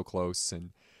came so close.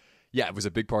 And yeah, it was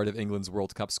a big part of England's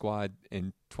World Cup squad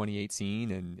in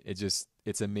 2018, and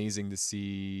it's amazing to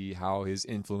see how his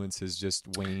influence has just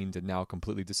waned and now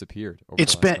completely disappeared.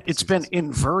 It's been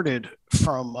inverted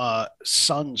from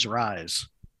sun's rise.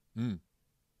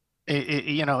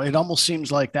 It almost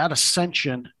seems like that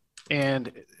ascension,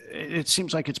 and it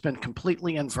seems like it's been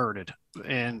completely inverted.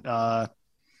 And I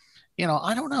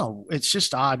don't know. It's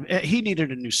just odd. He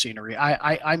needed a new scenery.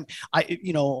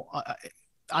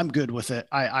 I'm good with it.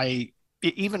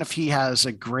 Even if he has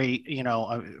a great,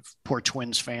 poor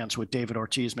Twins fans with David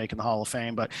Ortiz making the Hall of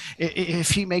Fame, but if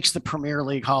he makes the Premier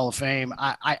League Hall of Fame,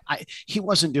 he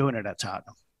wasn't doing it at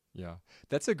Tottenham. Yeah,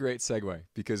 that's a great segue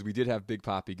because we did have Big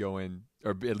Papi go in,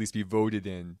 or at least be voted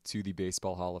in to the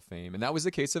Baseball Hall of Fame. And that was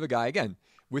the case of a guy, again,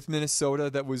 with Minnesota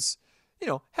that was,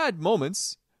 had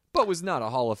moments, but was not a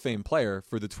Hall of Fame player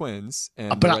for the Twins.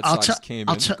 And the But Red Sox came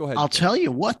in. Go ahead. I'll tell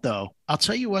you what though. I'll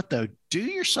tell you what though. Do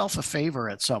yourself a favor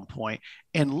at some point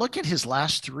and look at his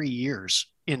last 3 years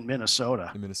in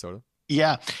Minnesota. In Minnesota.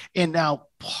 Yeah. And now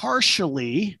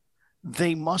partially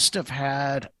they must have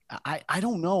had, I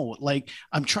don't know. Like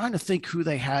I'm trying to think who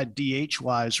they had DH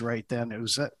wise right then.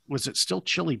 Was it still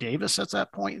Chili Davis at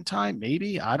that point in time?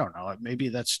 Maybe, I don't know. Maybe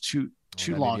that's too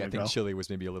long ago. I think Chili was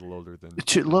maybe a little older than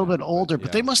a little bit older,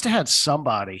 but they must have had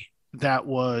somebody that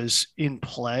was in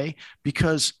play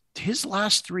because his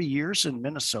last 3 years in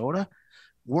Minnesota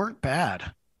weren't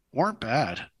bad.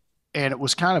 And it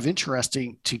was kind of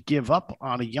interesting to give up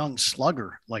on a young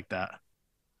slugger like that.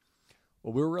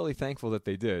 Well, we were really thankful that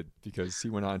they did because he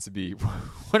went on to be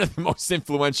one of the most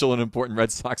influential and important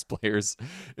Red Sox players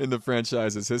in the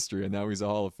franchise's history, and now he's a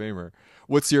Hall of Famer.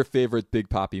 What's your favorite Big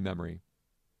Papi memory?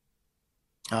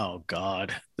 Oh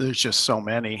God, there's just so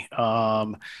many.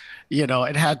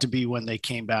 It had to be when they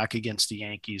came back against the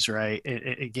Yankees, right?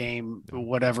 A game,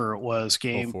 whatever it was,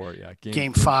 game 4, yeah.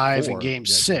 Game 5 4, and game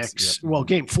 6. Yeah. Well,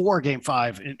 game 4, game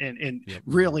 5, and Yep.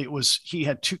 really it was he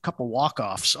had couple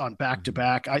walk-offs on back to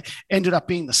back. I ended up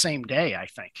being the same day, I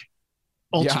think.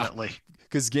 Ultimately,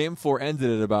 because game 4 ended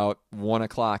at about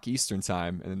 1:00 Eastern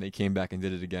time, and then they came back and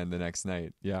did it again the next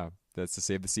night. Yeah, that's to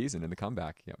save the season and the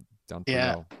comeback. Yeah, down 3-0.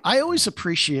 Yeah, I always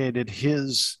appreciated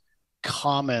his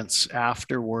comments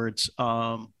afterwards.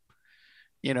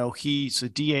 He's a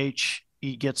DH.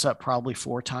 He gets up probably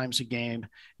 4 times a game,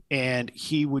 and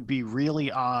he would be really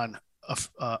on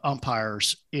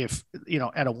umpires if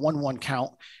at a 1-1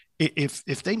 count.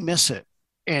 If they miss it,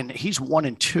 and he's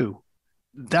 1-2,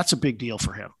 that's a big deal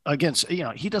for him. Against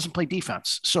he doesn't play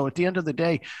defense, so at the end of the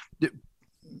day,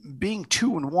 being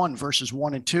 2-1 versus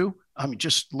 1-2. I mean,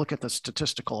 just look at the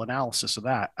statistical analysis of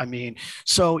that. I mean,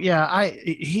 so yeah, I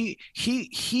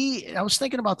was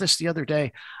thinking about this the other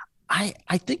day. I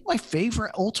think my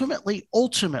favorite ultimately,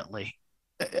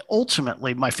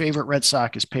 my favorite Red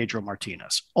Sox is Pedro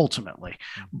Martinez ultimately,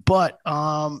 but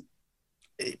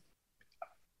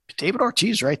David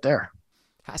Ortiz right there.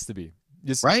 Has to be.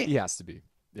 Right? He has to be.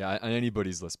 Yeah, on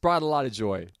anybody's list. Brought a lot of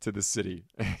joy to the city.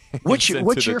 What's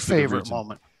your favorite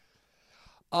moment?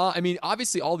 I mean,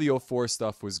 obviously all the 2004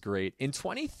 stuff was great. In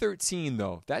 2013,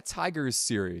 though, that Tigers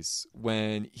series,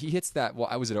 when he hits that, well,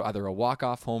 I was either a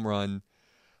walk-off home run,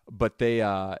 but they,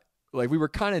 we were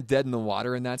kind of dead in the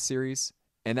water in that series.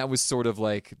 And that was sort of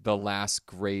like the last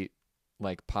great,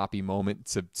 Papi moment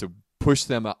to push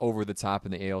them over the top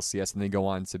in the ALCS, and they go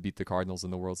on to beat the Cardinals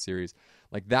in the World Series.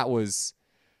 That was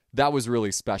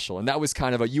really special. And that was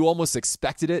kind of you almost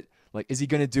expected it. Is he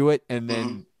going to do it? And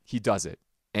then he does it.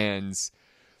 And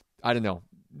I don't know.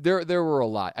 There were a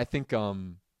lot. I think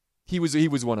he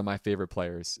was one of my favorite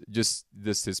players. Just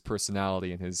his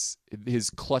personality and his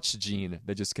clutch gene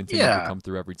that just continued to come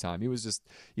through every time. He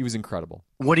was incredible.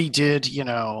 What he did,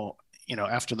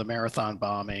 after the marathon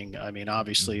bombing. I mean,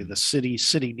 obviously the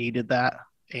city needed that,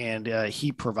 and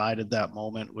he provided that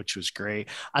moment, which was great.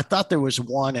 I thought there was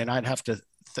one, and I'd have to.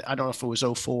 I don't know if it was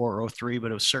 2004 or 2003,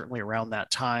 but it was certainly around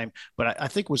that time. But I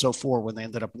think it was 2004 when they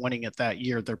ended up winning it that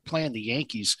year. They're playing the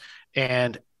Yankees,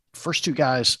 and first 2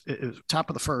 guys, top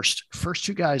of the first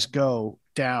 2 guys go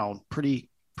down pretty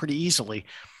easily.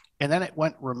 And then it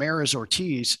went Ramirez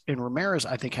Ortiz, and Ramirez,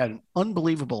 I think, had an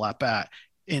unbelievable at bat,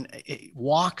 and it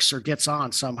walks or gets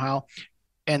on somehow.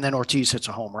 And then Ortiz hits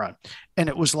a home run. And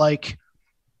it was like,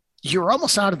 you're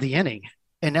almost out of the inning,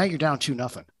 and now you're down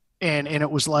 2-0. And it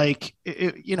was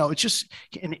it's just,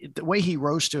 and the way he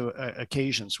rose to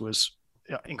occasions was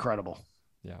incredible.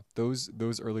 Yeah, those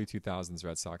early 2000s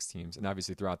Red Sox teams, and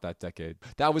obviously throughout that decade,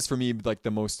 that was for me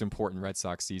the most important Red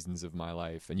Sox seasons of my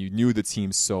life. And you knew the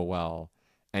team so well,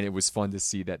 and it was fun to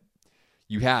see that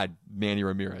you had Manny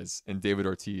Ramirez and David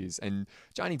Ortiz and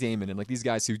Johnny Damon and these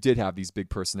guys who did have these big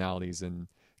personalities, and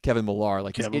Kevin Millar,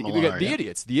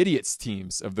 the idiots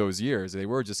teams of those years. They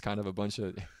were just kind of a bunch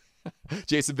of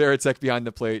Jason Varitek behind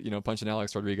the plate, punching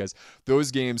Alex Rodriguez.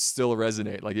 Those games still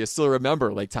resonate. You still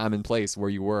remember time and place where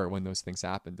you were when those things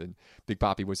happened. And Big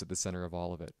Papi was at the center of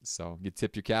all of it. So you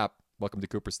tip your cap. Welcome to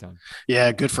Cooperstown.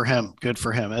 Yeah, good for him.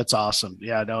 That's awesome.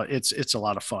 Yeah, no, it's a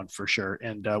lot of fun for sure,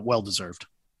 and well deserved.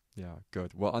 Yeah,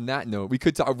 good. Well, on that note, we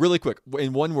could talk really quick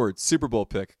in one word: Super Bowl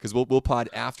pick, because we'll pod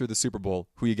after the Super Bowl.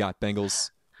 Who you got, Bengals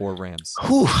or Rams?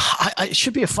 It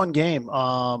should be a fun game.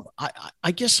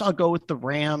 I guess I'll go with the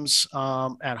Rams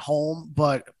at home,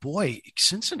 but boy,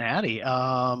 Cincinnati,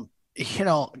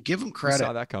 give them credit. You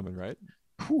saw that coming, right?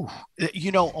 Whew.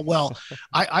 Well,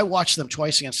 I watched them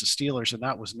twice against the Steelers, and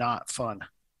that was not fun.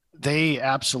 They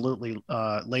absolutely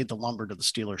laid the lumber to the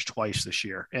Steelers twice this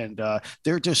year, and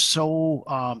they're just so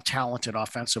talented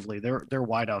offensively. Their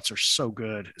wideouts are so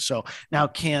good. So now,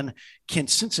 can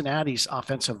Cincinnati's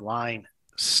offensive line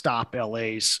stop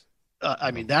LA's?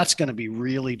 I mean, that's going to be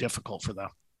really difficult for them.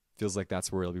 Feels like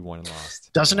that's where it'll be won and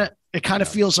lost, doesn't it? It kind of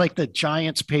feels like the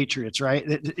Giants Patriots, right?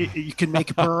 You can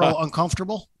make Burrow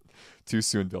uncomfortable. Too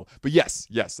soon, Bill. But yes,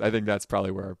 I think that's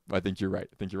probably where I think you're right.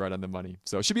 I think you're right on the money.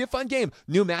 So it should be a fun game.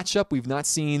 New matchup. We've not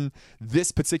seen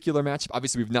this particular matchup.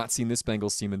 Obviously, we've not seen this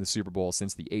Bengals team in the Super Bowl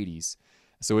since the 80s.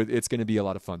 So it's going to be a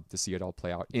lot of fun to see it all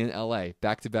play out in LA,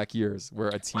 back-to-back years where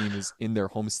a team is in their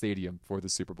home stadium for the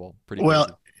Super Bowl. Pretty well,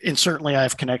 crazy. And certainly I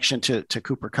have connection to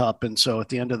Cooper Kupp. And so at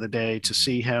the end of the day, to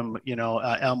see him,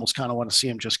 I almost kind of want to see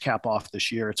him just cap off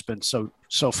this year. It's been so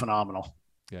phenomenal.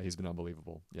 Yeah, he's been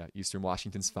unbelievable. Yeah, Eastern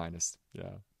Washington's finest. Yeah.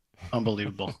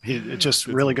 Unbelievable. He's just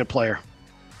really good player.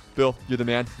 Bill, you're the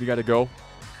man. We got to go.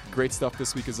 Great stuff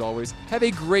this week as always. Have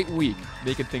a great week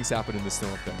making things happen in the snow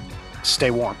up there. Stay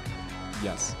warm.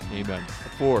 Yes, amen.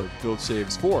 For Bill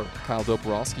Shaves, for Kyle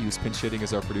Doporowski, who's pinch hitting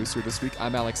as our producer this week,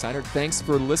 I'm Alex Seinert. Thanks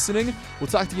for listening. We'll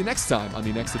talk to you next time on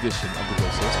the next edition of the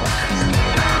Bill Shaves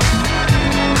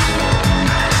Podcast.